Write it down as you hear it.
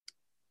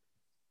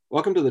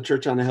Welcome to the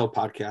Church on the Hill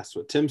podcast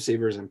with Tim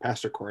Sievers and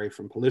Pastor Corey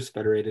from Palouse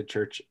Federated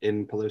Church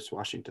in Palouse,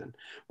 Washington.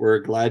 We're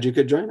glad you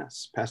could join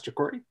us. Pastor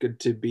Corey, good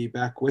to be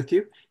back with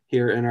you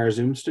here in our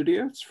Zoom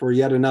studios for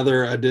yet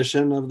another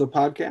edition of the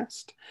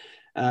podcast.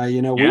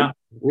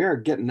 We are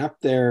getting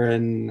up there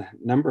in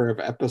number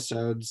of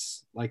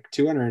episodes, like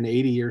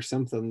 280 or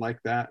something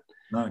like that.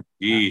 Oh,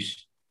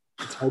 geez.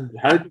 It's hard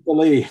to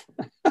believe.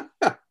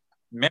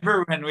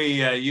 Remember when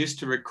we used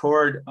to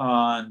record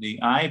on the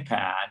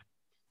iPad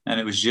and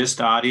it was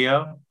just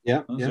audio?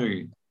 Yeah.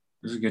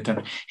 Those are good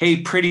time. Hey,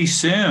 pretty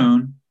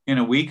soon, in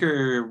a week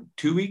or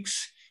 2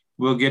 weeks,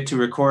 we'll get to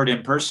record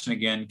in person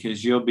again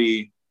because you'll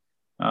be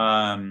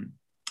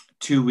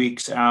 2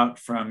 weeks out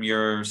from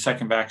your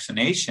second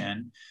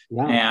vaccination.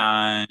 Yeah.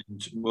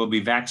 And we'll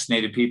be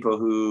vaccinated people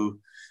who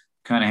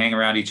kind of hang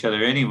around each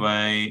other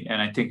anyway.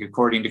 And I think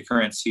according to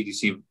current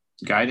CDC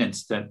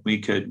guidance that we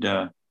could,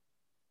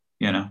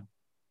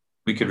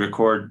 we could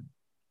record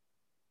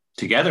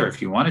together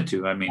if you wanted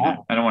to. I mean,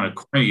 I don't want to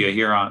corner you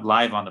here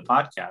live on the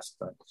podcast,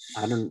 but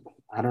I don't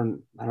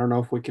know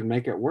if we can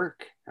make it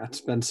work.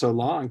 That's been so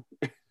long.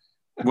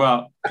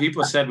 Well,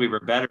 people said we were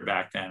better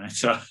back then.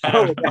 So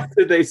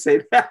did they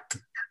say that?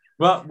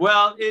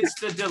 Well, it's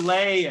the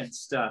delay and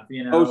stuff,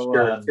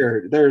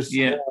 Sure. There's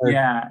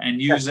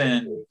and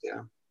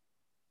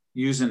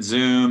using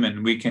Zoom,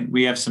 and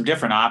we have some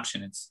different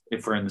options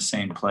if we're in the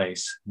same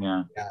place.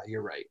 Yeah. Yeah,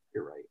 you're right.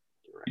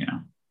 Yeah.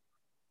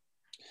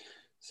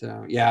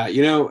 So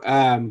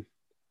I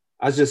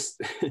was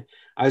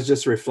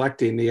just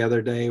reflecting the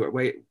other day. Where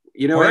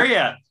are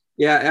you?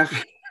 Yeah.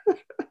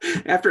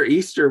 After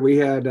Easter, we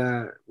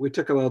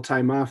took a little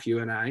time off, you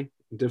and I,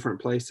 in different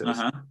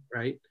places,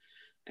 right?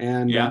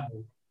 And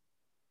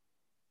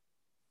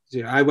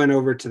I went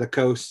over to the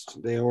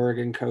coast, the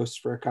Oregon coast,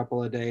 for a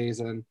couple of days,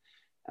 and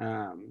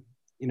I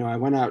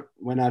went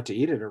out to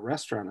eat at a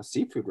restaurant, a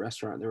seafood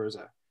restaurant. There was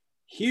a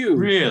huge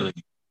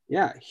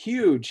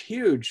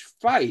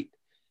fight.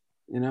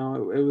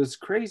 It was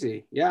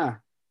crazy. Yeah,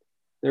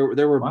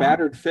 there were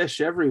battered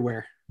fish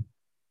everywhere.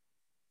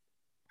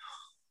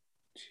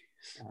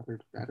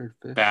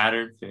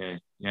 Battered fish.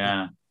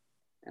 Yeah.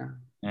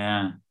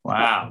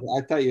 Wow.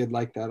 I thought you'd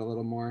like that a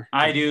little more.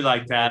 I do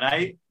like that.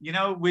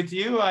 With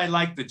you, I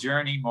like the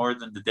journey more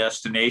than the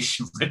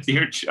destination with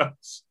your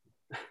shows.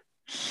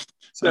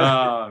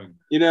 So,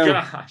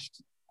 gosh.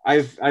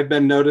 I've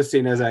been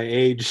noticing as I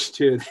age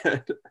too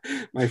that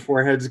my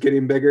forehead's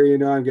getting bigger.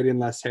 I'm getting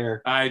less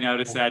hair. I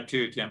noticed that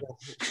too, Tim.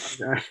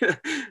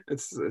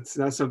 It's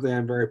not something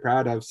I'm very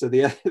proud of. So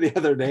the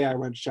other day I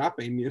went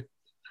shopping.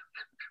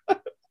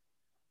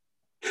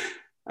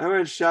 I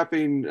went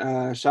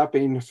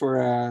shopping for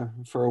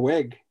a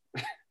wig.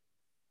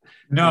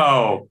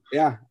 No.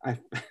 Yeah,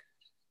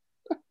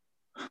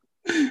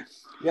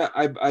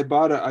 I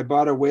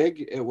bought a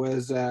wig. It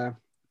was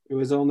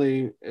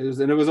only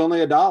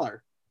 $1.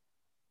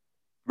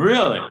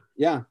 Really?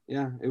 Yeah.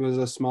 It was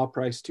a small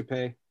price to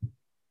pay.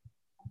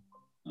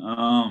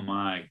 Oh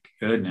my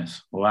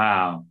goodness!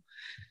 Wow.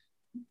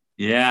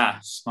 Yeah,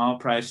 small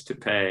price to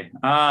pay.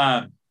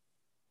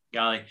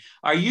 Golly,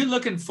 are you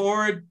looking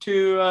forward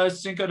to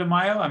Cinco de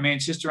Mayo? I mean,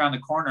 it's just around the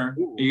corner.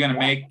 Are you going to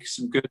make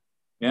some good?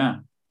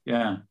 Yeah.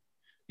 Are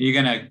you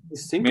going to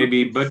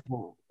maybe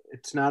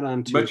it's not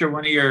on butcher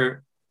one of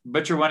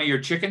your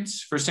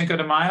chickens for Cinco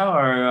de Mayo,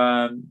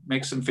 or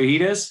make some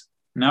fajitas?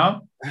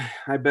 No,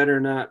 I better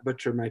not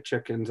butcher my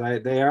chickens.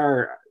 They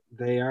are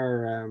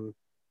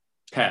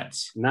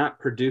pets, not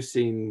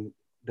producing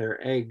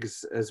their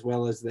eggs as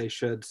well as they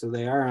should. So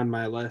they are on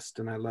my list,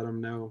 and I let them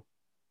know.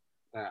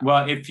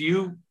 Well, if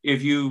you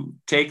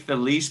take the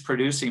least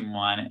producing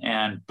one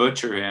and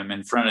butcher him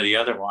in front of the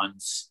other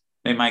ones,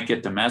 they might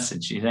get the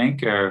message, you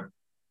think? Or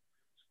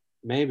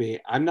maybe.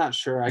 I'm not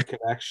sure I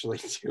could actually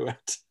do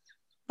it.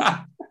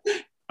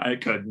 I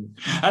couldn't.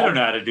 I don't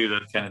know how to do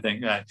that kind of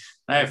thing. I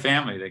have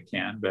family that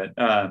can,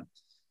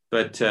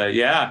 but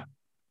yeah.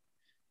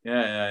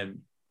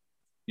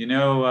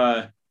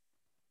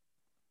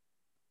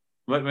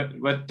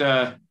 What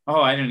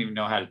I don't even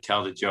know how to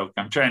tell the joke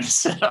I'm trying to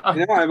set up.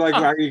 I'm like,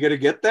 are you going to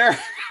get there?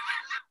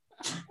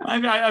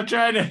 I'm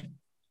trying to.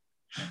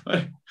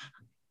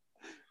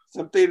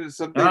 Something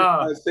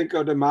about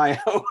Cinco de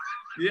Mayo.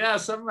 Yeah,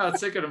 something about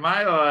Cinco de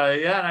Mayo.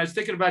 And I was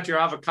thinking about your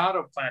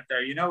avocado plant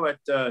there. You know what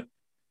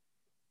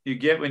you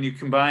get when you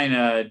combine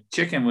a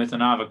chicken with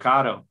an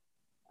avocado?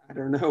 I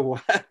don't know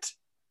what.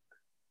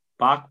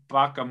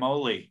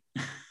 Guacamole.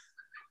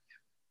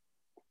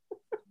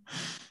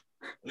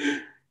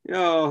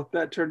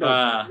 That turned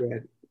out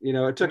good.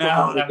 It took a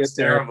while to get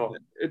there. Terrible.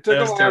 It took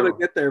a while to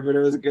get there, but it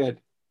was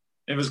good.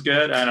 It was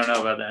good. I don't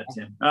know about that,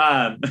 Tim.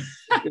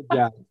 Good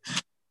job.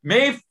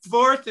 May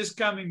 4th is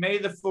coming. May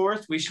the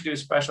 4th. We should do a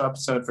special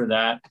episode for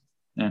that,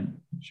 and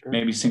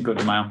maybe Cinco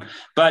de Mayo.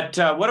 But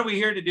what are we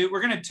here to do?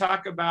 We're going to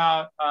talk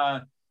about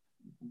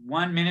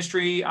one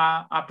ministry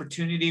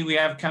opportunity we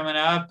have coming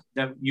up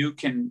that you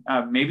can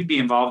maybe be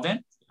involved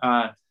in,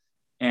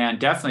 and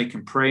definitely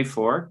can pray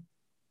for.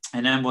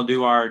 And then we'll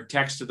do our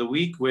text of the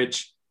week,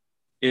 which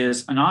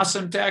is an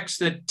awesome text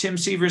that Tim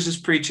Sievers is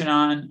preaching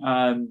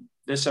on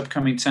this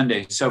upcoming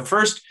Sunday. So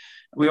first,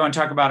 we want to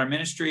talk about our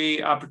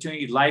ministry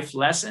opportunity, Life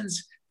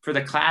Lessons, for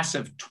the class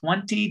of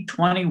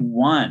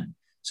 2021.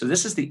 So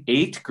this is the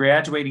 8th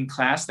graduating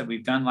class that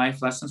we've done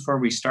Life Lessons for.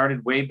 We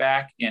started way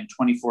back in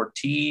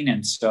 2014,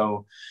 and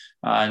so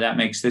that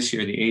makes this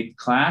year the 8th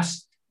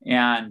class.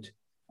 And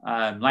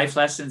Life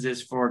Lessons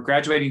is for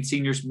graduating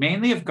seniors,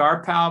 mainly of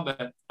GARPAL,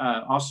 but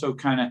also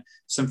kind of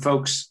some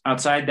folks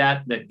outside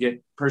that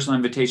get personal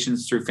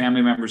invitations through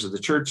family members of the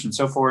church and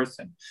so forth.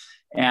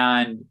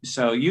 And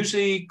so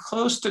usually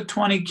close to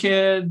 20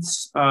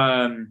 kids.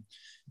 We'll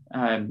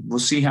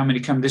see how many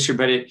come this year,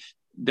 but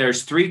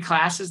there's 3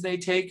 classes they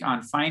take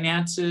on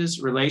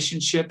finances,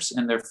 relationships,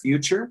 and their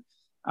future.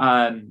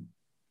 And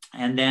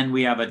then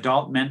we have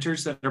adult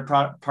mentors that are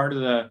part of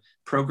the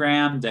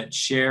program that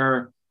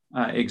share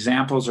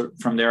examples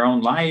from their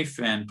own life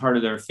and part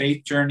of their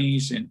faith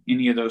journeys in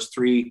any of those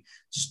 3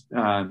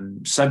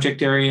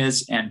 subject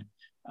areas. And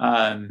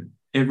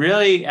it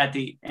really, at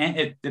the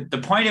end, the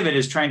point of it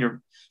is trying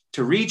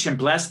to reach and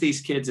bless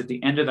these kids at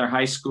the end of their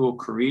high school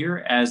career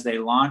as they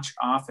launch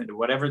off into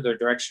whatever their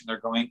direction they're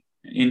going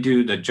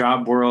into, the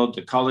job world,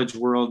 the college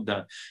world,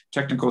 the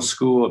technical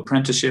school,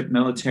 apprenticeship,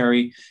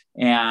 military,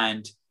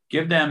 and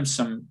give them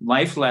some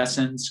life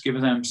lessons, give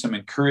them some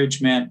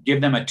encouragement, give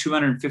them a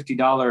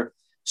 $250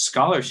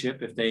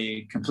 scholarship if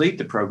they complete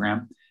the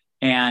program.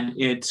 And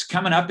it's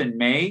coming up in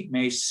May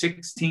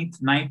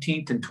 16th,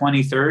 19th, and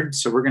 23rd.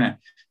 So we're going to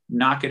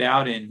knock it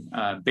out in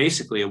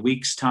basically a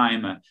week's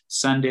time, a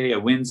Sunday, a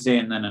Wednesday,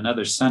 and then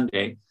another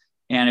Sunday.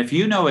 And if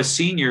you know a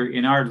senior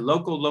in our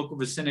local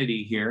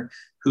vicinity here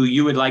who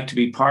you would like to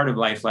be part of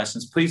Life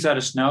Lessons, please let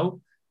us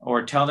know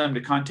or tell them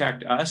to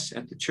contact us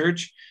at the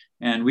church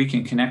and we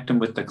can connect them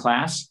with the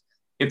class.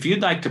 If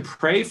you'd like to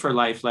pray for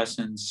Life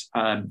Lessons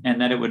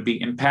and that it would be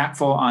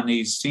impactful on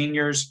these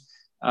seniors,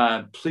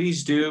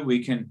 please do.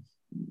 We can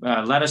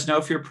let us know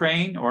if you're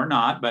praying or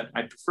not, but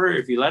I prefer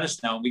if you let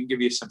us know. We can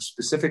give you some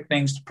specific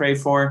things to pray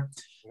for.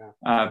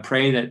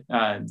 Pray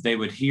that they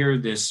would hear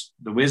the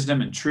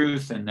wisdom and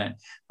truth, and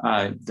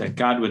that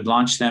God would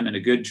launch them in a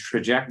good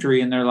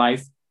trajectory in their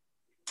life.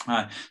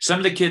 Some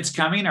of the kids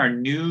coming are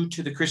new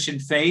to the Christian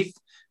faith,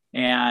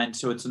 and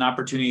so it's an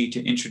opportunity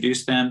to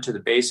introduce them to the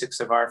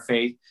basics of our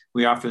faith.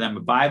 We offer them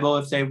a Bible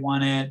if they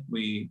want it.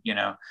 We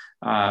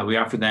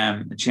offer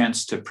them a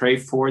chance to pray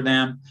for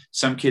them.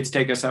 Some kids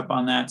take us up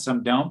on that,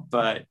 some don't,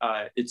 but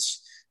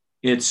it's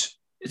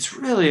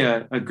really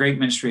a great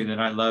ministry that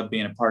I love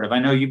being a part of. I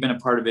know you've been a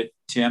part of it,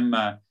 Tim.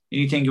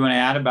 Anything you want to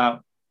add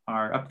about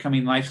our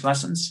upcoming Life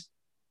Lessons?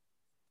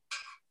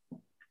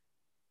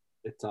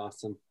 It's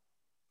awesome.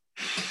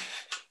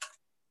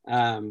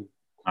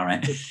 All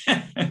right.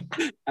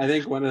 I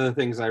think one of the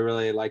things I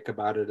really like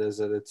about it is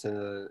that it's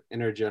an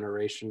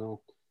intergenerational,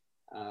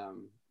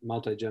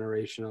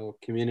 multi-generational,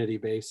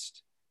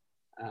 community-based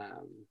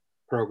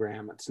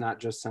program. It's not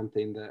just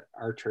something that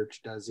our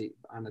church does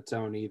on its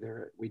own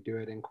either. We do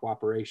it in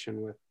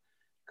cooperation with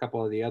a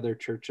couple of the other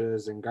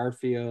churches in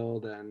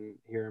Garfield and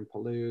here in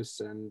Palouse,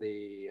 and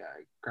the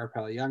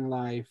GARPAL Young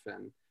Life,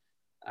 and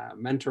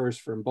mentors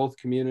from both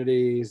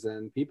communities,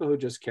 and people who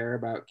just care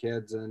about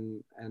kids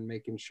and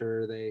making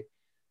sure they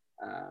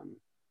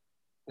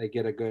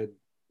get a good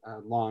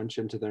launch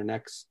into their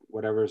next,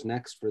 whatever's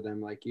next for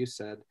them, like you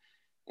said.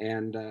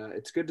 And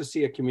it's good to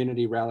see a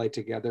community rally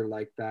together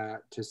like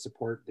that to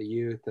support the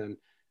youth. And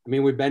I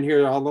mean, we've been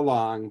here all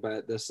along,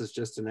 but this is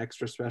just an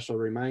extra special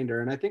reminder.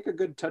 And I think a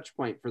good touch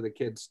point for the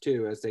kids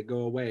too, as they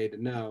go away, to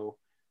know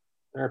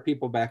there are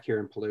people back here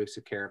in Palouse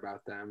who care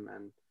about them.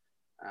 And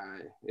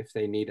if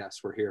they need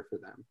us, we're here for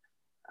them.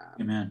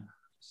 Amen.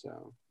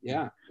 So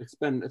yeah, it's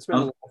been a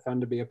lot of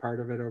fun to be a part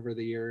of it over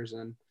the years.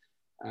 And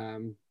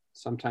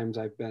sometimes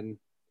I've been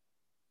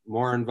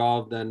more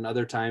involved than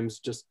other times,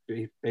 just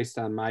based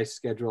on my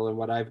schedule and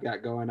what I've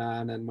got going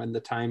on and when the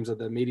times of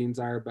the meetings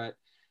are. But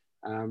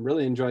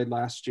really enjoyed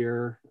last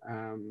year,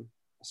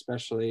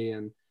 especially,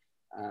 and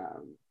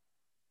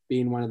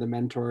being one of the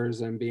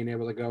mentors and being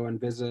able to go and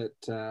visit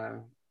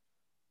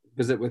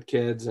with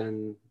kids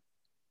and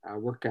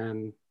work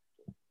on.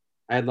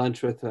 I had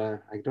lunch with, I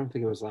don't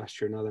think it was last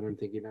year now that I'm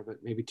thinking of it,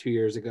 maybe 2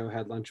 years ago,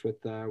 had lunch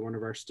with one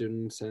of our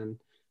students and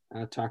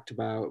talked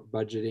about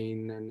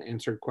budgeting and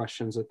answered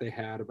questions that they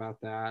had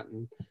about that.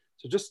 And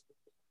so just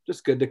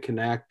good to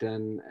connect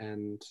and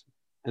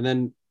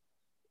then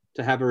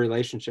to have a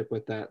relationship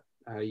with that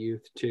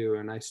youth too.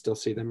 And I still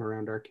see them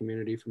around our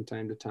community from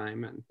time to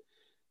time. And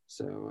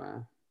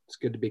so it's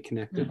good to be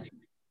connected.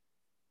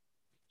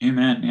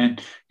 Amen.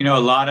 And, a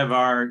lot of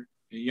our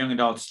young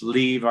adults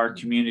leave our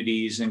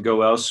communities and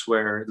go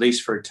elsewhere, at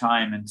least for a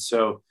time. And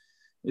so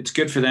it's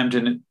good for them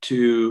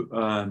to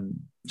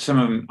some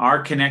of them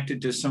are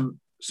connected to some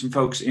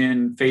folks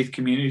in faith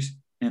communities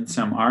and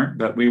some aren't,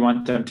 but we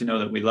want them to know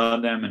that we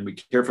love them and we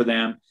care for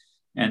them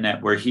and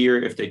that we're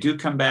here if they do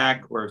come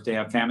back, or if they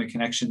have family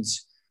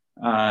connections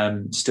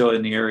still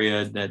in the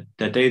area,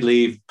 that they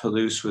leave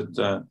Palouse with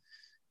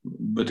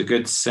a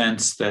good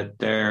sense that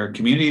their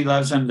community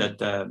loves them, that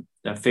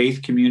the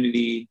faith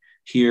community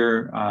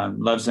here,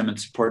 loves them and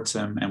supports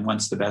them and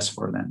wants the best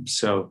for them.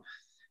 So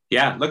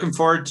yeah, looking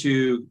forward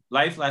to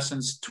Life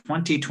Lessons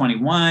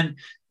 2021.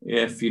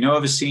 If you know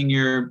of a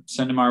senior,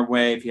 send them our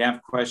way. If you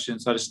have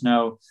questions, let us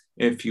know.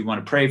 If you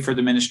want to pray for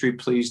the ministry,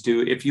 please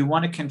do. If you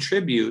want to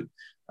contribute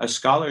a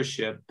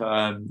scholarship,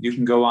 you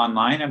can go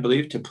online, I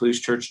believe, to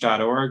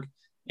PalouseChurch.org,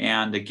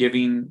 and the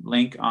giving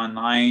link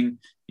online,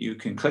 you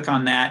can click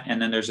on that,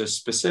 and then there's a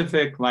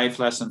specific Life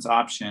Lessons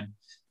option.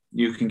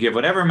 You can give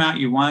whatever amount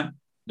you want.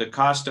 The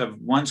cost of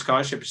one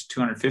scholarship is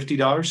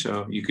 $250,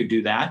 so you could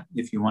do that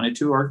if you wanted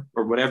to, or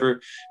whatever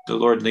the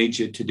Lord leads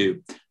you to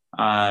do.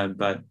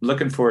 But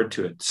looking forward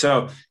to it.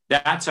 So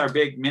that's our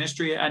big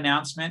ministry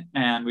announcement,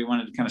 and we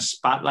wanted to kind of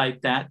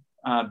spotlight that.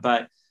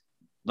 But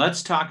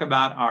let's talk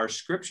about our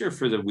scripture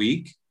for the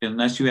week,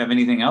 unless you have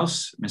anything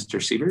else,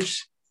 Mr.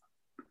 Sievers.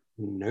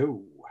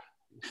 No.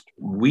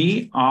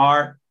 We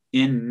are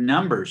in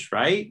Numbers,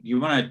 right? You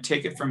want to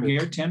take it from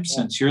here, Tim,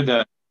 since you're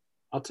the...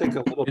 I'll take a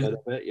little bit of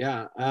it,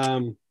 yeah.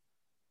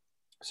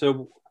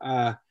 So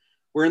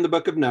we're in the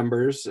book of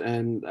Numbers,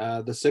 and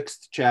the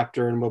 6th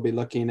chapter, and we'll be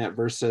looking at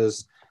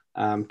verses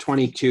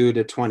 22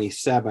 to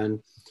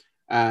 27.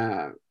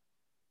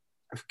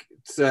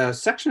 It's a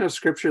section of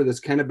scripture that's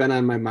kind of been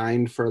on my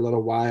mind for a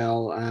little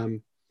while.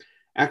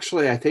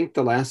 Actually, I think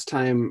the last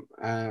time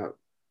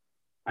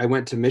I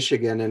went to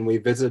Michigan and we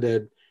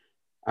visited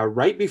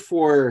right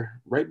before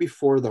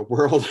the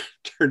world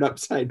turned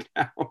upside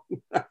down.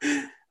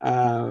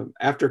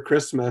 After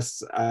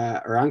Christmas,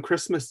 or on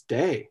Christmas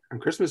Day,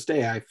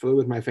 I flew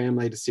with my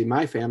family to see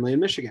my family in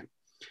Michigan.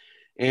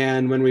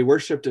 And when we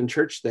worshiped in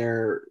church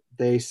there,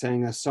 they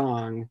sang a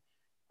song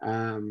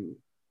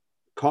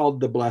called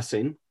The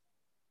Blessing.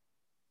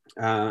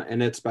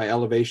 And it's by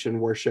Elevation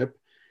Worship.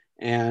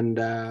 And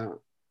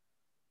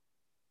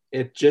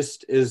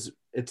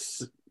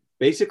it's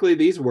basically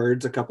these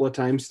words a couple of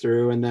times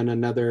through, and then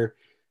another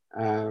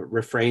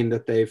refrain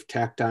that they've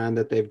tacked on,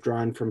 that they've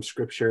drawn from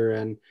scripture.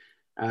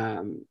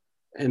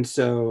 And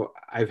so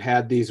I've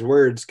had these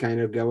words kind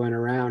of going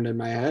around in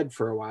my head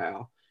for a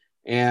while.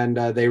 And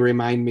they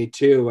remind me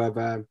too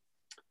of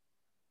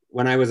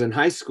when I was in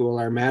high school,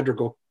 our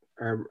madrigal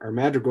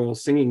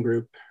singing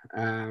group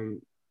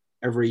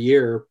every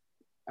year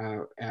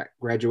at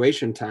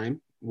graduation time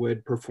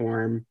would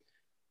perform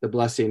The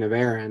Blessing of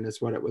Aaron,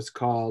 is what it was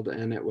called.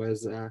 And it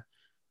was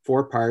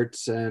 4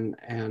 parts,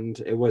 and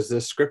it was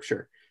this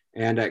scripture.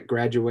 And at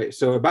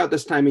so about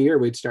this time of year,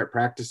 we'd start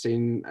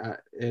practicing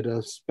it,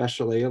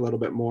 especially a little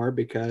bit more,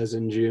 because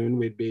in June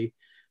we'd be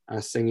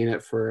singing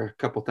it for a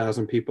couple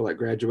thousand people at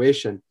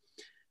graduation.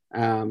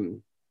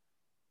 And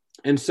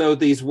so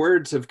these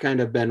words have kind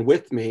of been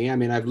with me. I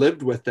mean, I've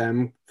lived with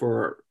them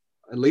for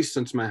at least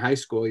since my high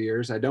school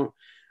years. I don't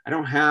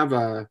have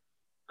a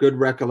good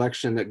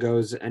recollection that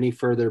goes any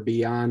further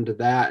beyond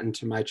that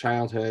into my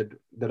childhood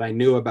that I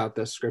knew about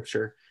this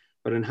scripture.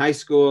 But in high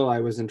school, I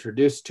was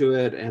introduced to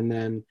it. And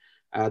then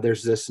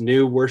there's this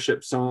new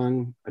worship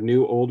song, a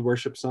new old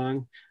worship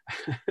song,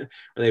 where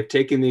they've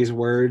taken these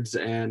words,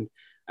 and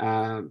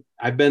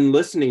I've been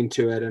listening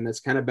to it, and it's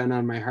kind of been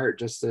on my heart,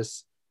 just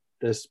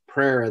this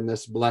prayer and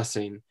this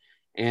blessing.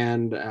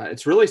 And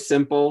it's really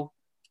simple,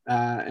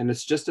 and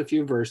it's just a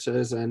few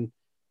verses. And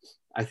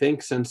I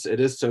think since it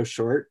is so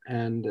short,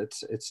 and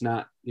it's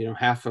not,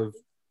 half of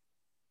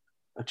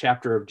a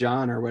chapter of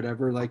John or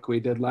whatever, like we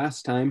did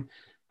last time,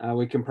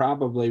 we can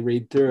probably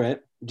read through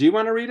it. Do you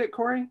want to read it,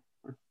 Corey?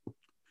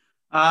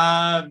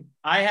 I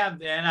have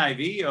the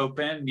NIV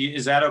open.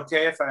 Is that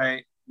okay if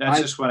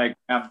just what I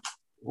have?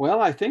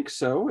 Well, I think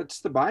so. It's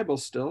the Bible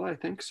still, I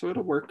think, so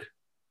it'll work.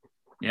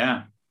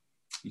 Yeah.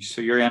 So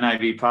you're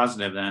NIV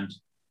positive then,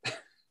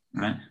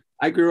 right?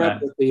 I grew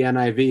up with the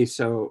NIV,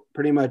 so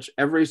pretty much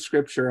every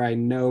scripture I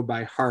know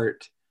by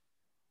heart,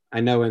 I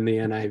know in the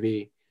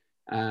NIV.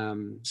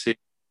 See,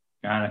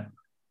 got it.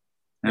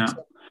 Yeah.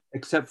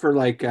 Except for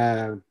like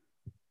 23rd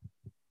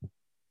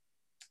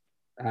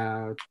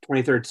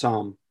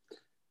Psalm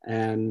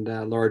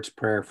and Lord's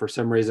Prayer. For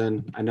some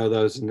reason, I know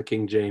those in the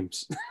King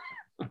James.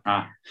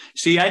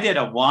 See, I did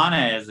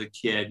Awana as a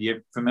kid.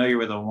 You're familiar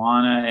with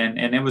Awana,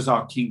 and it was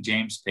all King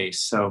James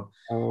based. So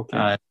some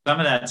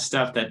of that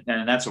stuff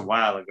and that's a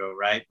while ago,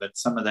 right? But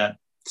some of that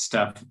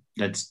stuff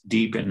that's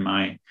deep in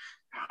my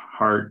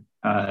heart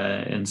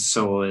and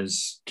soul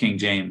is King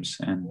James.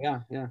 And yeah.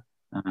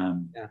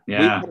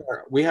 Yeah.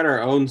 We had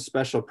our own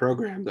special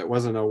program that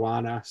wasn't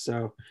Awana.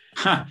 So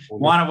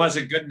Awana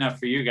wasn't good enough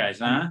for you guys,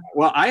 huh?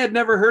 Well, I had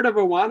never heard of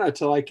Awana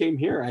till I came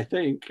here, I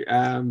think.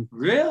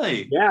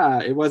 Really?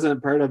 Yeah, it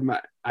wasn't part of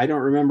I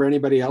don't remember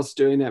anybody else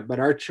doing it, but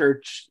our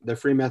church, the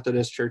Free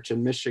Methodist Church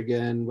in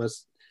Michigan,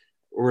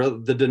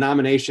 the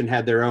denomination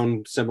had their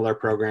own similar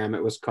program.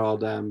 It was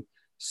called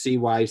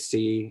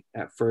CYC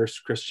at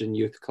first, Christian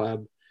Youth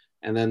Club.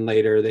 And then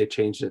later they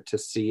changed it to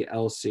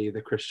CLC,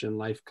 the Christian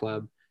Life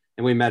Club.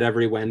 And we met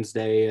every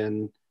Wednesday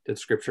and did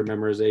scripture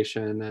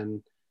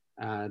memorization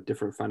and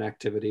different fun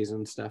activities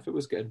and stuff. It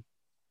was good.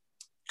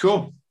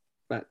 Cool.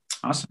 But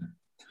awesome.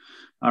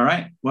 All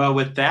right. Well,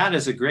 with that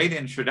as a great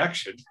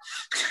introduction,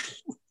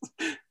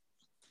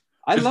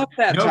 I love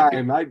that No,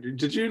 time.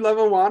 Did you love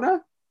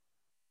Awana?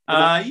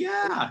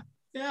 yeah,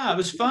 it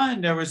was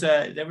fun. There was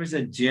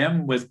a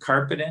gym with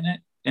carpet in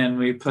it, and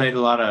we played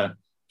a lot of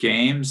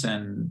games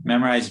and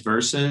memorized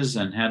verses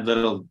and had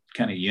little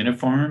kind of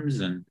uniforms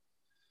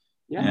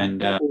Yeah,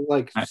 and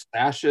like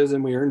sashes,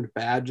 and we earned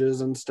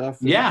badges and stuff.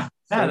 And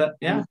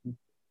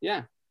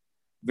yeah,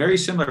 very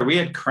similar. We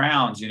had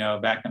crowns,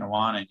 back in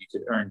Awana, and you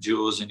could earn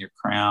jewels in your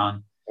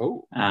crown.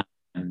 Oh,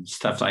 And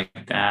stuff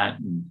like that,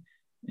 and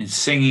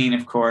singing,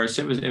 of course.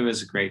 It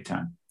was a great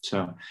time.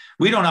 So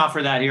we don't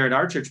offer that here at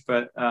our church,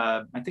 but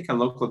I think a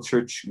local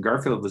church in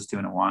Garfield was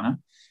doing Awana.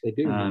 They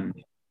do.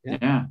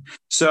 Yeah.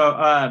 So,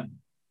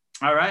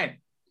 all right.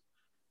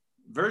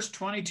 Verse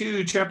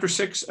 22, chapter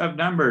 6 of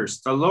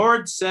Numbers. The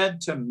Lord said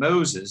to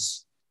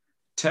Moses,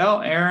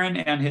 "Tell Aaron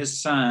and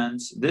his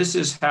sons, this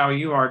is how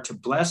you are to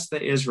bless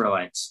the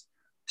Israelites.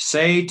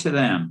 Say to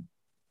them,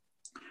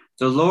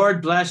 the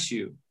Lord bless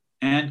you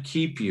and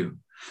keep you.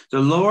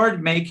 The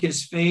Lord make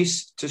his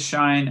face to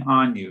shine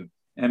on you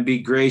and be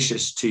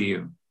gracious to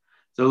you.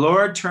 The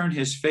Lord turn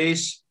his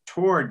face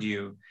toward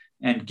you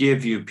and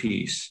give you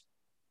peace.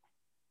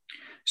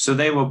 So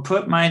they will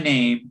put my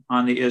name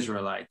on the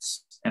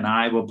Israelites, and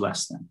I will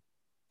bless them."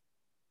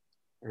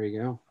 There you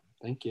go.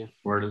 Thank you.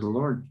 Word of the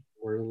Lord.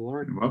 Word of the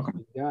Lord. You're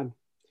welcome. God.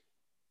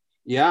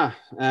 Yeah.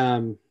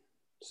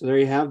 So there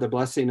you have the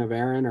blessing of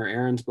Aaron, or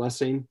Aaron's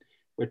blessing,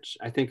 which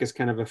I think is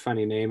kind of a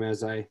funny name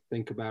as I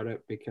think about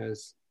it,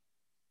 because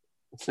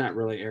it's not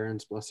really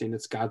Aaron's blessing.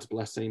 It's God's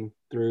blessing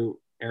through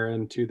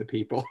Aaron to the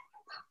people.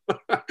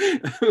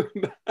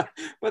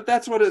 But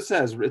that's what it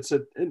says. It's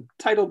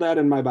titled that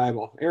in my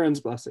Bible,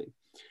 Aaron's blessing.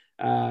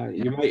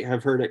 You might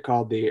have heard it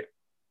called the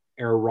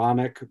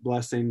Aaronic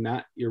blessing,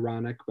 not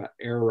Uronic, but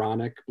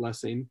Aaronic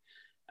blessing,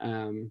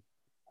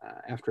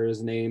 after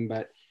his name.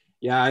 But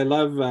yeah, I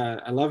love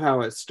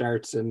how it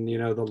starts. And,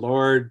 the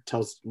Lord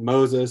tells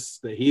Moses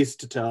that he's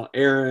to tell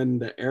Aaron,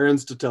 that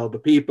Aaron's to tell the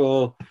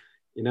people,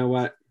 you know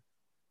what?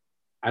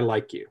 I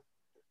like you.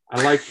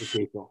 I like you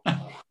people.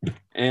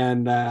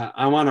 And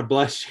I want to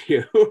bless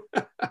you.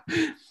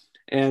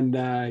 And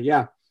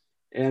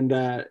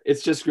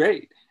it's just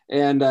great.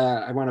 And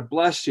I want to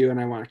bless you, and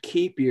I want to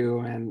keep you,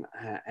 and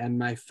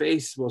my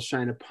face will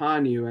shine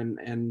upon you,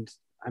 and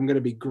I'm going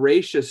to be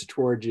gracious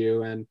toward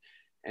you.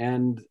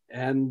 And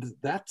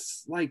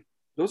that's like,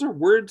 those are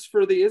words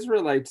for the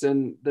Israelites,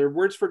 and they're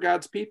words for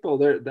God's people.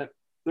 They're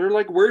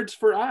like words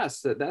for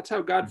us. That's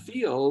how God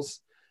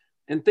feels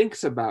and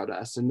thinks about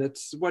us. And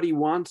that's what he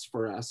wants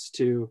for us,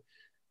 to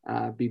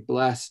be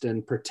blessed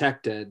and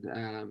protected.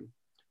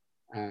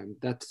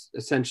 That's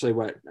essentially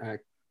what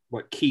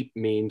keep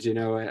means.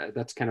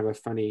 That's kind of a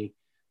funny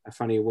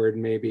word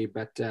maybe,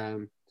 but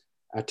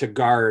to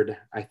guard,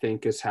 I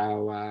think, is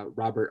how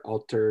Robert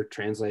Alter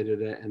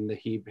translated it in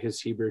his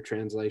Hebrew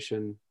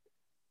translation,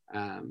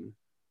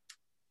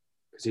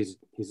 because he's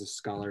a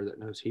scholar that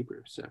knows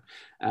Hebrew. So,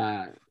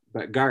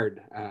 but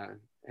guard,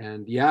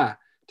 and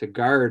to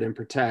guard and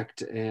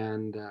protect,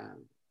 and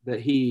that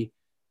he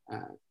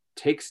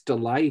takes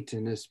delight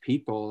in his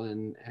people,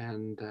 and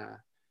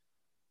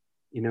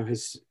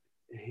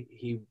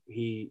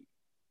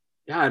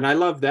and I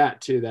love that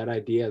too, that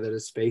idea that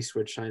his face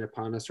would shine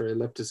upon us, or he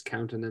lift his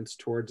countenance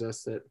towards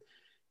us,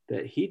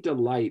 that he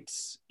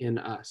delights in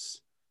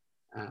us.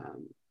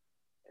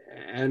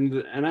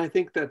 And I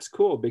think that's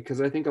cool,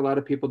 because I think a lot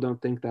of people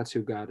don't think that's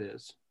who God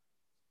is.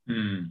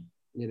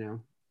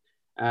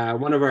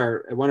 One of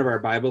our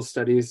Bible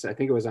studies, I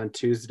think it was on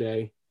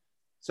Tuesday,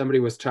 somebody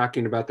was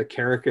talking about the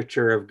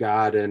caricature of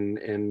God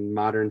in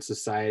modern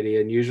society.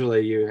 And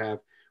usually you have,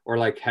 or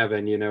like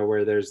heaven,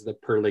 where there's the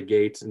pearly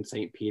gates and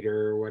St.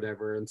 Peter or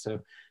whatever. And so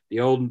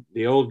the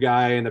old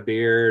guy in a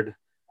beard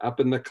up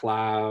in the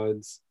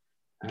clouds,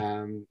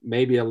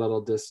 maybe a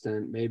little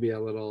distant, maybe a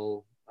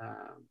little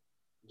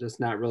just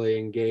not really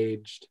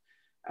engaged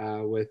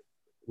with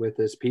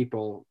his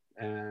people.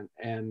 But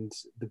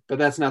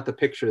that's not the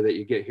picture that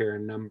you get here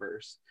in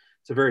Numbers.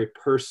 It's a very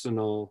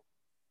personal,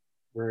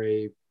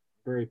 very,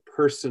 very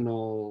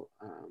personal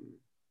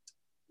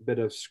bit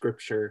of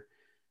scripture.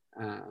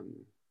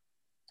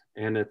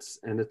 And it's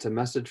a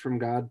message from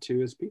God to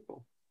his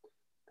people.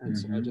 And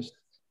so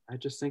I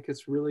just think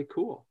it's really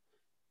cool.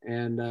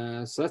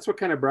 And so that's what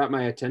kind of brought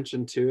my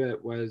attention to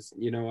it, was,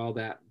 all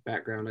that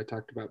background I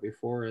talked about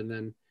before. And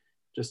then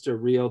just a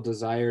real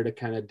desire to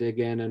kind of dig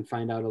in and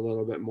find out a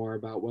little bit more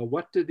about, well,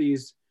 what do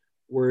these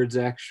words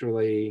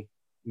actually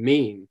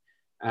mean?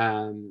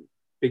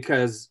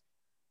 Because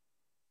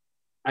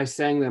I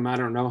sang them, I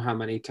don't know how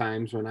many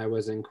times when I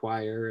was in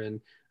choir, and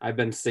I've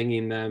been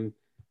singing them,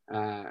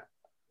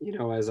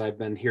 as I've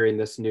been hearing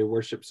this new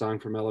worship song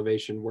from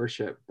Elevation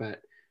Worship.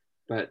 But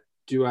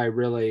do I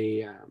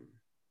really,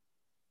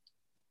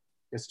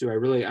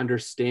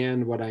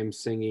 understand what I'm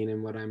singing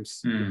and what I'm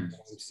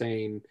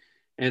saying?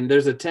 And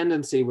there's a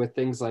tendency with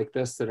things like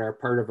this that are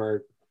part of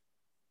our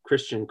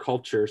Christian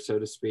culture, so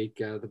to speak.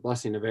 The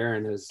blessing of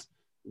Aaron has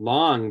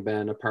long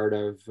been a part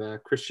of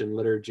Christian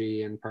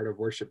liturgy and part of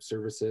worship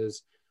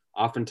services,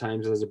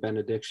 oftentimes as a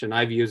benediction.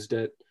 I've used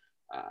it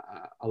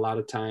a lot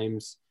of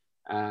times.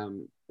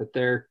 But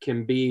there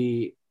can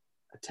be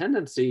a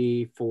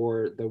tendency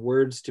for the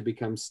words to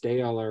become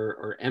stale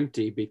or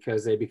empty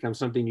because they become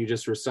something you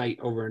just recite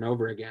over and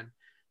over again.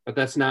 But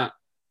that's not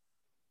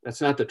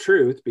the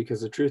truth,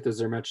 because the truth is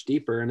they're much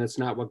deeper, and it's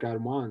not what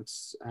God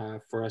wants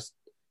for us.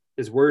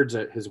 His word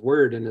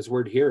and his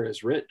word here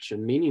is rich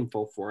and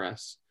meaningful for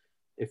us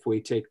if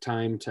we take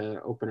time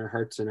to open our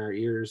hearts and our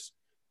ears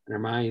and our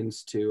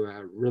minds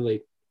to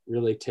really,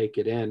 really take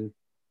it in.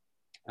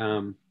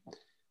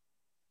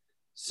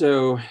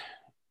 So,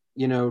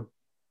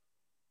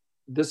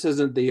 this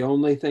isn't the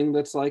only thing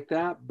that's like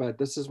that, but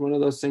this is one of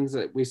those things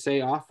that we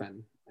say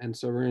often. And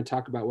so we're going to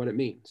talk about what it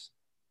means.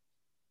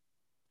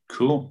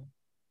 Cool.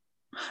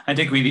 I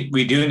think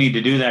we do need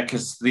to do that,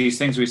 because these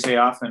things we say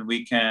often,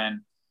 we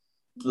can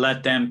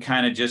let them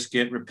kind of just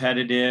get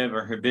repetitive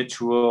or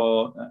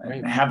habitual.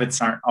 Right.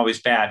 Habits aren't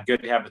always bad.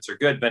 Good habits are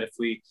good. But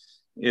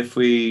if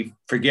we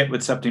forget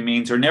what something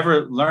means, or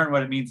never learn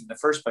what it means in the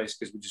first place,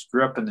 because we just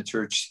grew up in the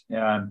church,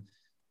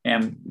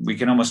 and we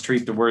can almost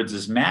treat the words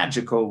as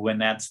magical when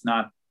that's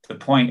not the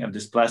point of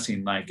this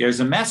blessing. Like, there's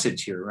a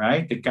message here,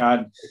 right? That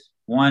God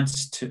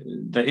wants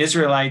the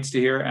Israelites to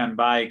hear, and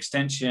by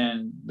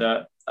extension,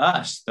 the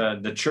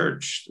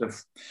church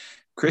of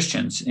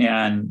Christians.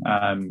 And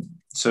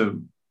so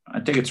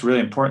I think it's really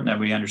important that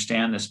we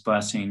understand this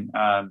blessing.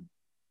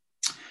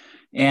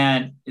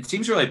 And it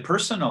seems really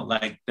personal,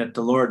 like that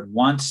the Lord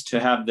wants to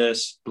have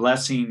this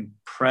blessing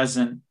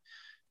present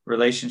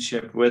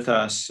relationship with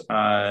us,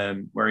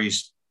 where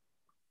he's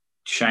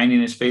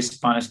shining his face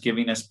upon us,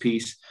 giving us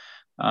peace.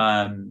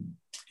 There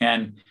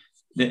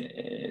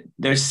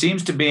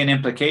seems to be an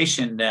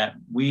implication that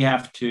we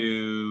have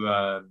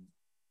to,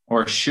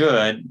 or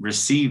should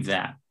receive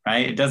that,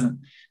 right? It doesn't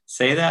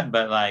say that,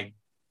 but like,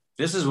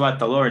 this is what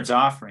the Lord's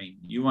offering.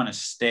 You want to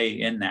stay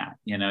in that,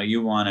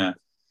 you want to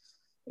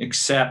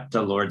accept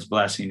the Lord's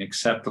blessing,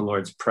 accept the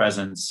Lord's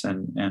presence,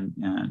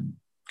 and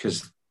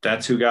because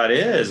that's who God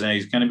is, and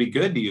he's going to be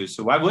good to you.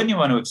 So why wouldn't you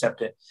want to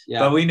accept it? Yeah.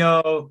 But we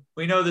know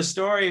the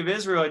story of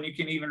Israel, and you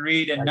can even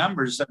read in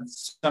Numbers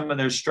some of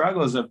their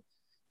struggles of,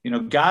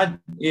 God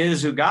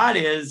is who God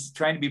is,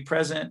 trying to be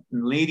present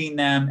and leading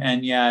them.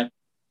 And yet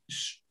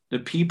the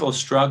people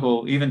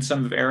struggle, even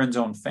some of Aaron's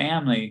own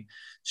family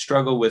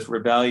struggle with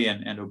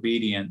rebellion and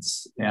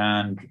obedience.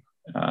 And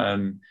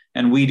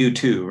we do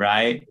too,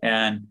 right?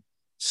 And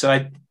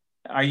so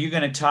are you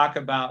going to talk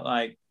about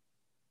like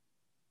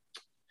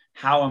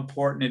how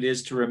important it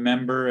is to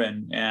remember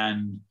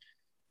and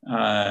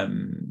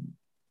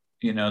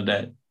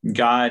that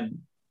God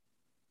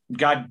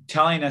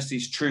telling us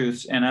these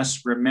truths and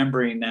us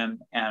remembering them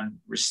and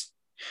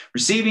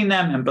receiving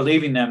them and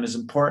believing them is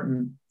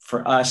important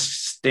for us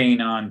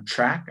staying on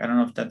track? I don't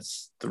know if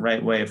that's the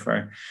right way is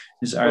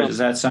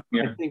that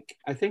something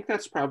I think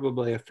that's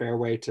probably a fair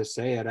way to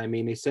say it. I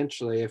mean,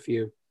 essentially, if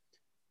you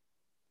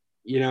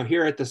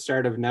here at the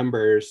start of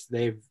Numbers,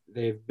 they've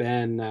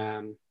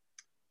been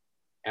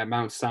at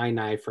Mount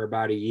Sinai for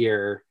about a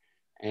year,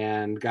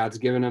 and God's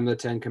given them the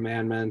 10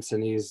 Commandments,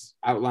 and he's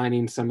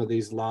outlining some of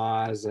these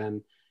laws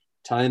and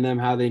telling them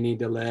how they need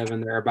to live.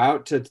 And they're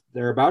about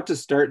to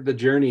start the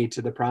journey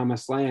to the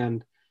promised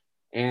land.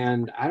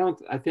 And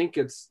I think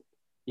it's,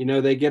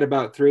 they get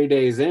about 3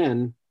 days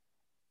in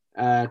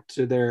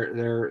to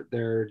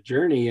their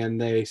journey,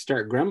 and they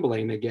start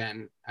grumbling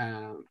again.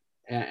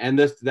 And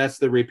that's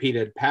the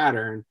repeated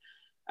pattern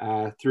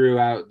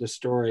throughout the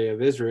story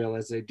of Israel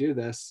as they do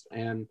this.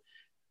 And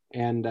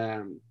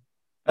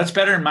that's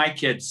better than my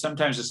kids.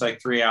 Sometimes it's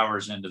like 3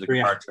 hours into the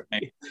car trip,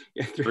 maybe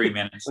 3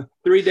 minutes.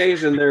 3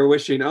 days, and they're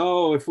wishing,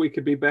 if we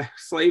could be back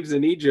slaves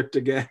in Egypt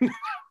again.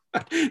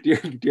 do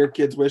your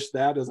kids wish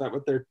that? Is that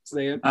what they're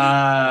saying?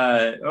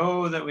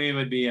 That we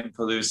would be in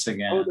Palouse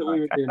again.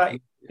 That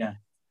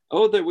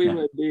we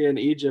would be in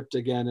Egypt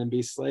again and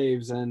be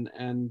slaves. And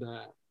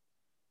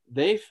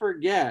they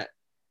forget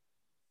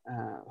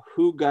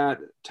who God,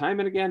 time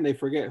and again, they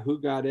forget who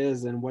God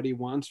is and what he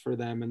wants for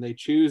them, and they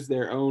choose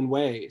their own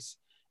ways.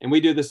 And we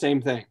do the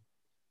same thing.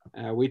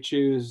 We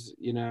choose,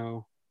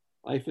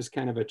 life is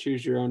kind of a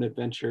choose your own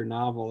adventure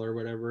novel or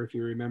whatever, if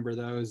you remember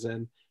those.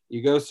 And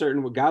you go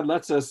God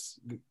lets us,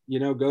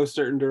 go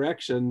certain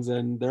directions,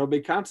 and there'll be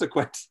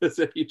consequences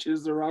if you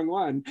choose the wrong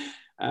one.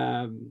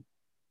 And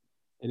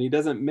he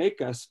doesn't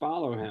make us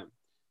follow him.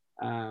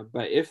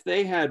 But if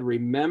they had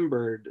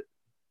remembered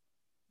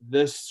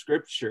this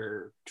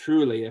scripture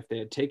truly, if they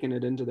had taken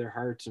it into their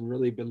hearts and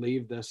really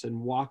believed this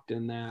and walked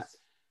in that,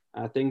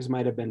 things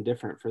might have been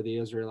different for the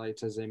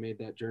Israelites as they made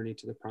that journey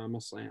to the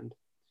promised land.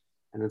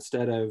 And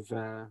instead of,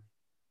 that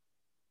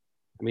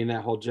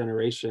whole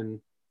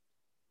generation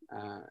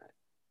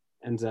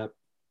ends up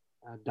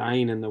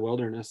dying in the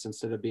wilderness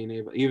instead of being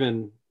able,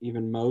 even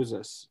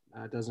Moses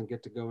doesn't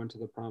get to go into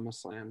the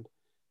promised land.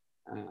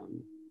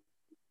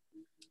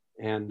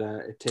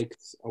 It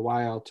takes a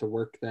while to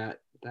work that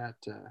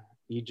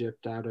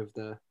Egypt out of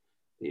the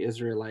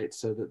Israelites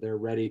so that they're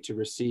ready to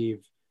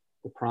receive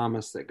the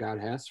promise that God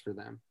has for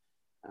them.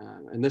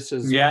 And this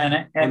is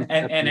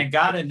and I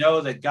got to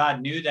know that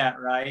God knew that,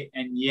 right?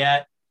 And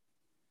yet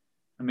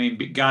I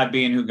mean, God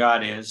being who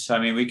God is. I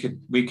mean,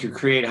 we could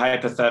create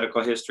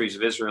hypothetical histories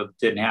of Israel that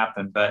didn't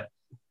happen, but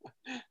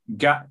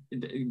God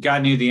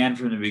knew the end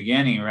from the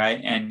beginning, right?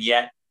 And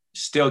yet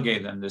still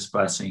gave them this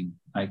blessing.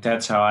 Like,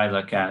 that's how I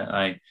look at it.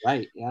 Like,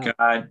 Right.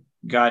 Yeah.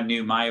 God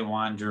knew my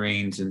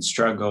wanderings and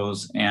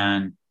struggles,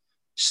 and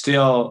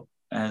still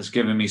has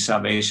given me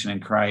salvation in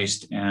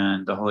Christ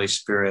and the Holy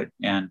Spirit,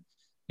 and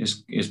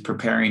is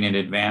preparing in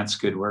advance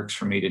good works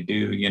for me to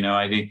do. You know,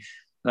 I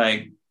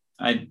think,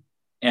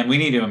 and we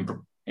need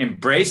to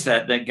embrace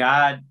that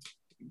God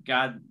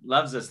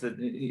loves us,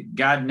 that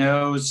God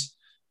knows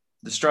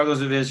the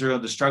struggles of Israel,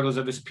 the struggles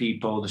of his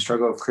people, the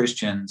struggle of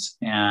Christians.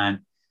 And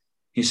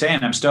he's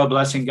saying, I'm still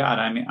blessing God.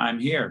 I'm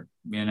here,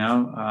 you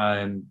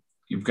know.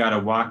 You've got to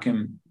walk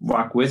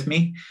with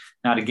me,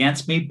 not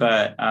against me,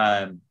 but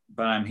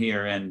I'm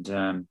here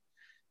and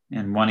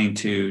wanting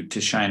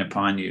to shine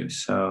upon you.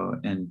 So,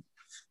 and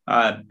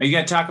are you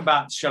going to talk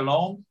about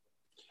shalom,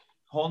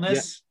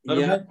 wholeness?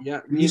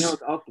 Yeah. You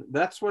know,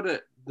 that's what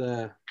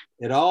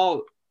it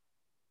all,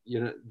 you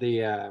know,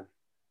 the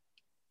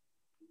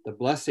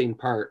blessing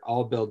part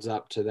all builds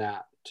up to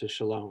that, to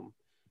shalom.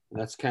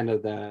 That's kind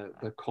of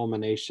the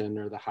culmination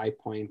or the high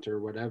point or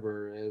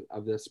whatever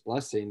of this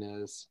blessing,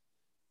 is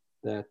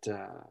that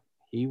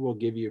he will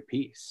give you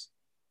peace.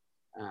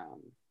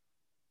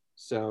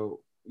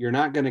 So you're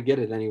not going to get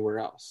it anywhere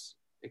else.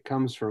 It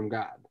comes from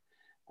God.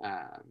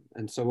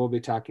 And so we'll be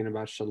talking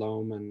about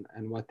shalom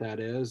and what that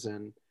is,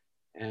 and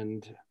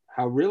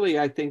how really,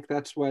 I think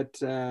that's what,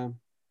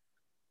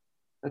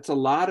 that's a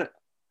lot of,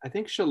 I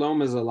think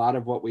shalom is a lot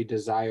of what we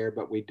desire,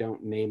 but we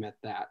don't name it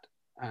that.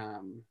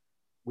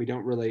 We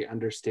don't really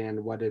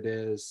understand what it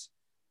is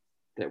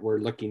that we're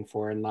looking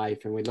for in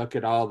life. And we look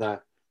at all the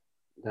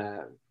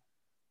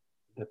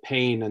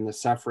pain and the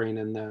suffering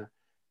and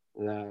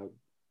the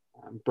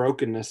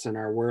brokenness in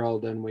our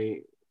world, and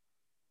we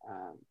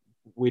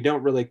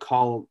don't really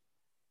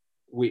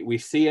we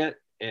see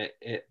it.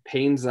 It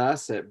pains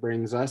us. It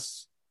brings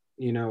us,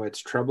 you know, it's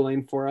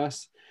troubling for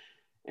us,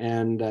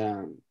 and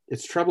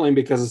it's troubling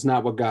because it's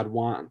not what God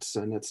wants,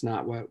 and it's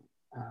not what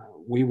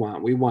we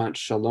want. We want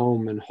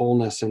shalom and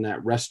wholeness and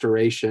that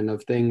restoration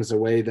of things the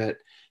way that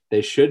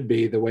they should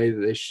be, the way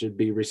that they should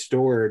be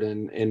restored,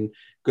 and in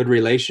good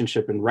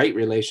relationship and right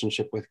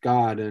relationship with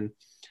God.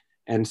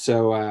 And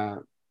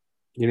so,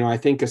 you know, I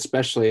think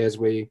especially as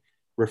we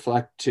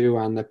reflect too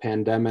on the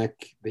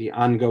pandemic, the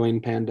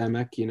ongoing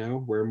pandemic, you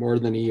know, we're more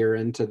than a year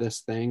into this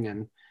thing,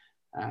 and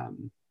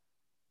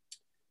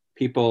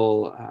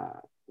people,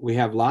 we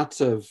have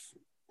lots of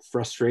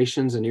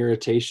frustrations and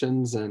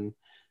irritations and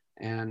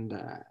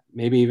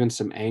maybe even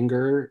some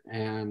anger,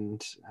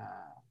 and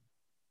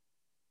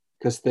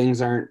because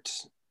things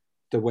aren't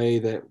the way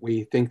that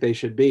we think they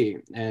should be.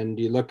 And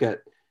you look at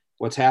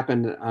what's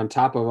happened on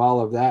top of all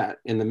of that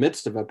in the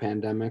midst of a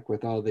pandemic,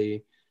 with all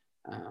the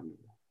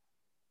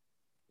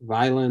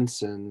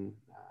violence and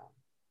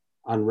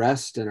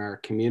unrest in our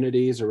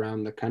communities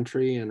around the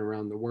country and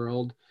around the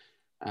world.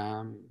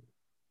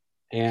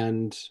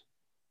 And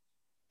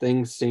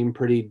things seem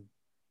pretty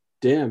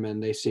dim,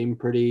 and they seem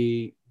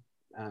pretty,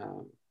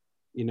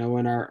 you know,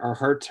 and our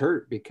hearts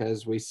hurt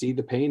because we see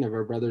the pain of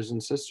our brothers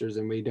and sisters,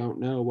 and we don't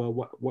know, well,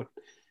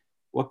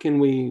 what can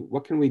we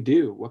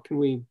do? What can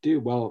we do?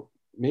 Well,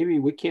 maybe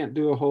we can't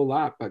do a whole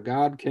lot, but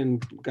God can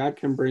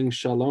bring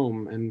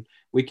shalom, and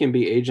we can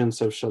be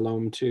agents of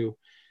shalom too,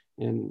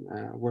 in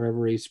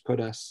wherever he's put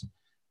us.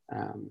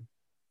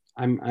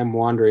 I'm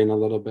wandering a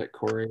little bit,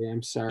 Corey.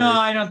 I'm sorry. No,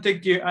 I don't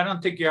think you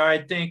are.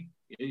 I think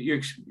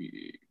you're,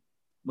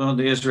 well,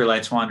 the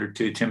Israelites wandered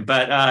too, Tim,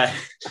 but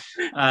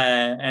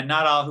and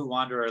not all who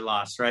wander are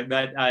lost, right?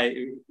 But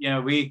you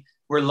know,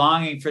 we're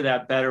longing for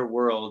that better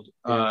world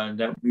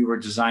that we were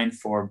designed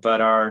for,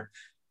 but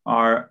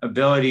our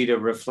ability to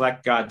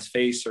reflect God's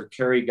face or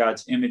carry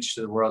God's image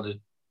to the world,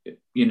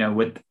 you know,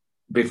 with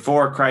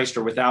before Christ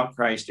or without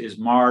Christ, is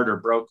marred or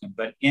broken.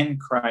 But in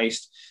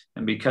Christ,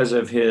 and because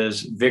of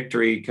his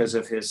victory, because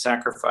of his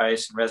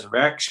sacrifice and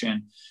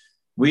resurrection,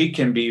 we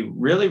can be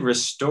really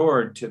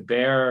restored to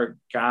bear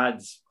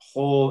God's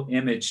whole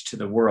image to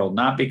the world,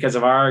 not because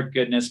of our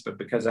goodness, but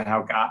because of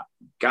how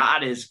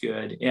God is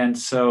good. And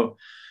so,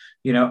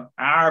 you know,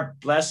 our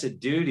blessed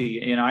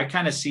duty, you know, I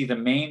kind of see the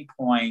main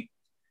point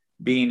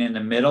being in the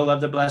middle of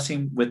the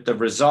blessing, with the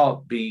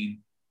result being,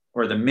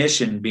 or the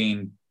mission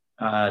being,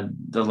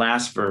 the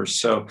last verse.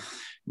 So,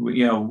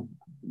 you know,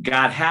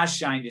 God has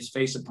shined his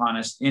face upon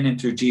us in and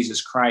through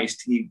Jesus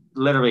Christ. He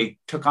literally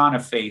took on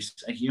a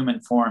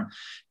human form,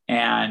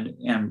 and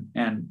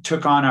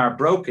took on our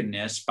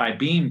brokenness by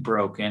being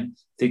broken.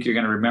 I think you're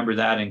going to remember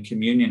that in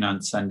communion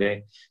on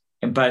Sunday.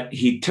 But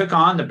he took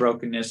on the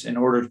brokenness in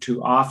order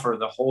to offer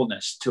the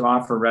wholeness, to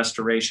offer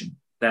restoration.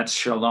 That's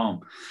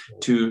shalom,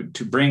 to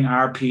bring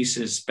our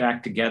pieces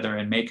back together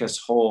and make us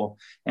whole,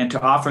 and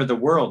to offer the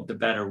world the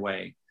better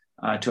way,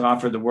 to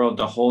offer the world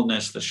the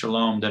wholeness, the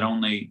shalom that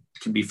only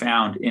can be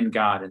found in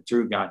God and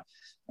through God.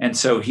 And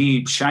so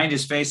he shined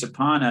his face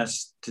upon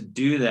us to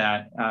do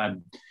that,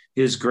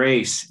 his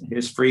grace,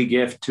 his free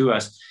gift to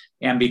us.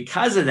 And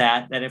because of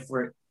that if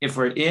if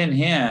we're in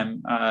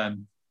him,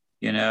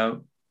 you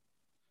know,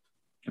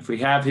 if we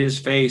have his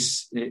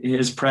face,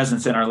 his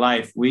presence in our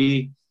life,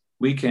 we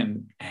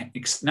can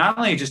not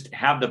only just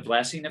have the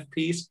blessing of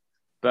peace,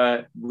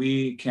 but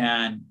we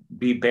can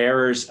be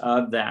bearers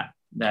of that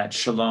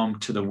shalom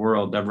to the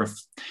world.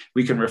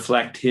 We can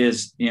reflect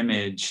his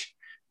image.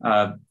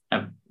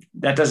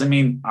 That doesn't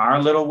mean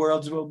our little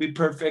worlds will be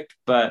perfect,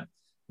 but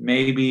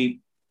maybe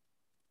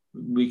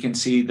we can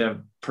see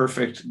the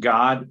perfect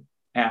God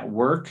at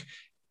work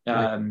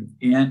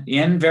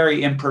in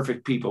very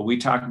imperfect people. We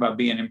talk about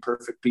being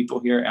imperfect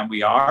people here, and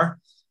we are,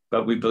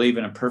 but we believe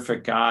in a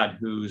perfect God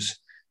whose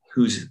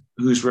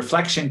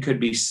reflection could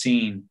be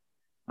seen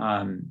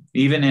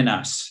even in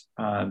us,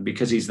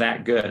 because he's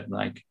that good.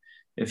 Like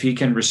if he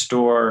can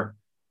restore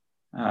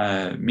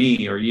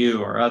me or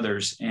you or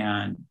others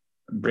and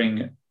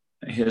bring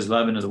his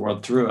love into the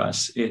world through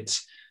us,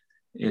 it's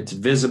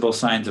visible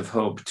signs of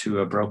hope to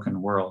a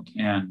broken world.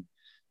 And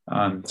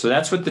so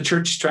that's what the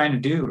church is trying to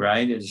do,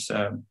 right?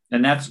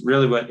 And that's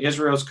really what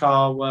Israel's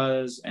call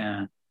was,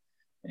 and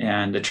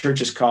the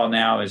church's call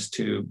now is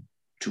to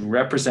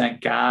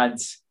represent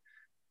God's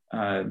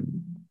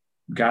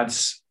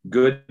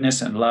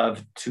goodness and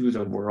love to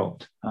the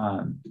world.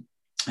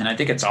 And I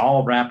think it's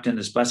all wrapped in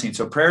this blessing.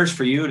 So prayers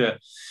for you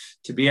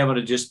to be able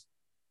to just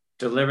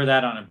deliver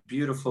that on a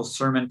beautiful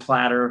sermon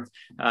platter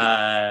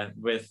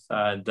with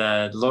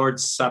the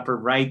Lord's Supper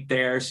right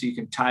there, so you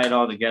can tie it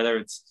all together.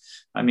 It's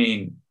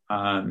going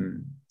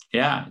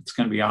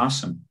to be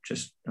awesome.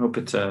 Just hope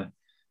it's a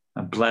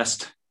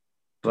blessed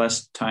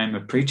time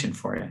of preaching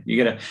for you.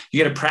 You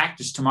gotta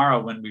practice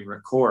tomorrow when we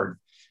record.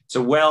 It's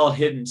a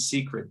well-hidden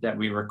secret that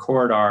we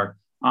record our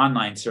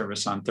online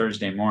service on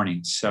Thursday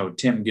mornings. So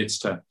Tim gets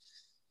to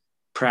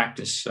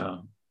practice.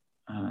 So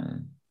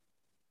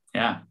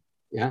yeah,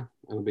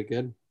 it'll be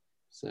good.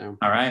 So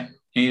all right.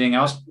 Anything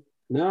else?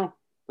 No,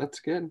 that's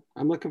good.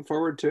 I'm looking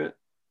forward to it.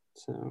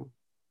 So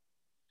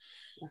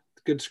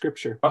good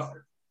scripture.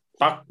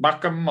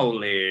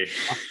 Guacamole.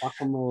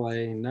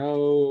 Guacamole.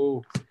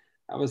 No,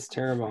 that was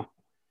terrible.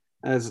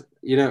 As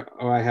you know,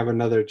 I have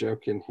another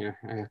joke in here.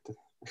 I have to.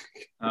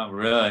 Oh,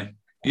 really?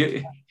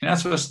 You're not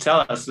supposed to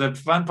tell us. The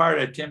fun part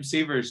of Tim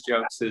Seaver's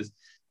jokes is,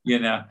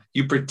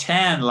 you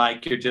pretend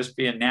like you're just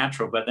being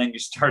natural, but then you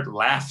start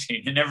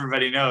laughing and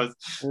everybody knows,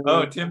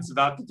 oh, Tim's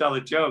about to tell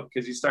a joke,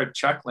 because you start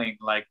chuckling,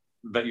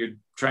 but you're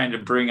trying to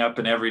bring up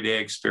an everyday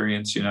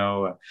experience,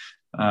 I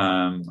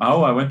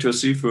went to a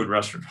seafood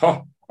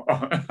restaurant.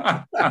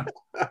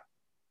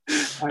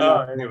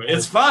 Anyway,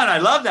 it's fun. I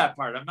love that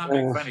part. I'm not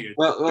making fun of you.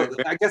 Well,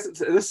 I guess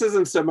this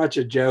isn't so much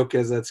a joke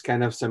as it's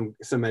kind of some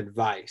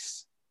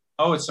advice.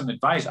 Oh, it's some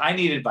advice. I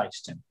need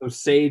advice, Tim. Some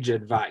sage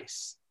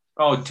advice.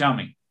 Oh, tell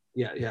me.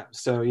 Yeah.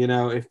 So,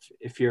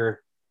 if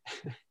you're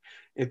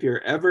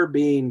ever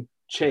being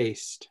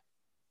chased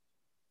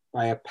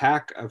by a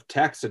pack of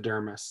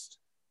taxidermists,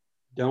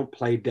 don't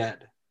play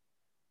dead.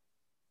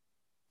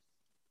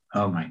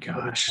 Oh my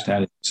gosh,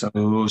 that is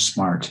so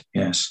smart.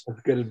 Yes.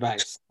 That's good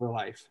advice for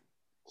life.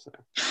 So.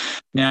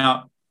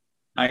 Now,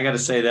 I got to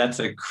say that's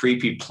a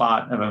creepy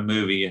plot of a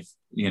movie. If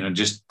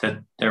just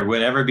that there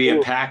would ever be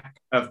a pack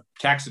of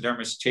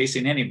taxidermists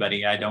chasing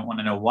anybody, I don't want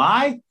to know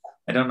why.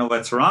 I don't know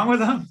what's wrong with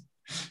them,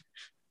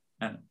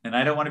 and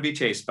I don't want to be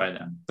chased by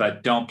them.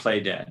 But don't play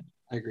dead.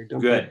 I agree.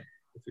 Don't good. Play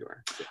if you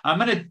are. Yeah. I'm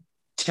going to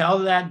tell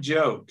that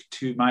joke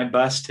to my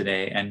bus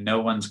today, and no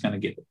one's going to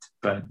get it,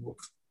 but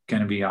it's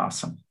going to be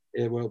awesome.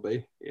 It will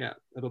be. Yeah,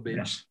 it'll be.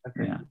 Yes.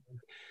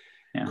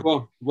 Yeah.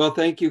 Cool. Well,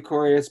 thank you,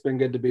 Corey. It's been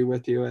good to be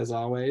with you as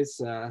always.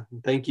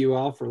 Thank you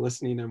all for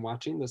listening and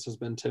watching. This has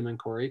been Tim and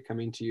Corey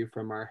coming to you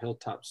from our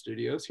Hilltop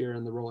Studios here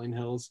in the rolling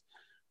hills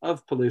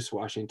of Palouse,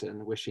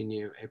 Washington, wishing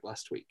you a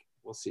blessed week.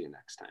 We'll see you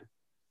next time.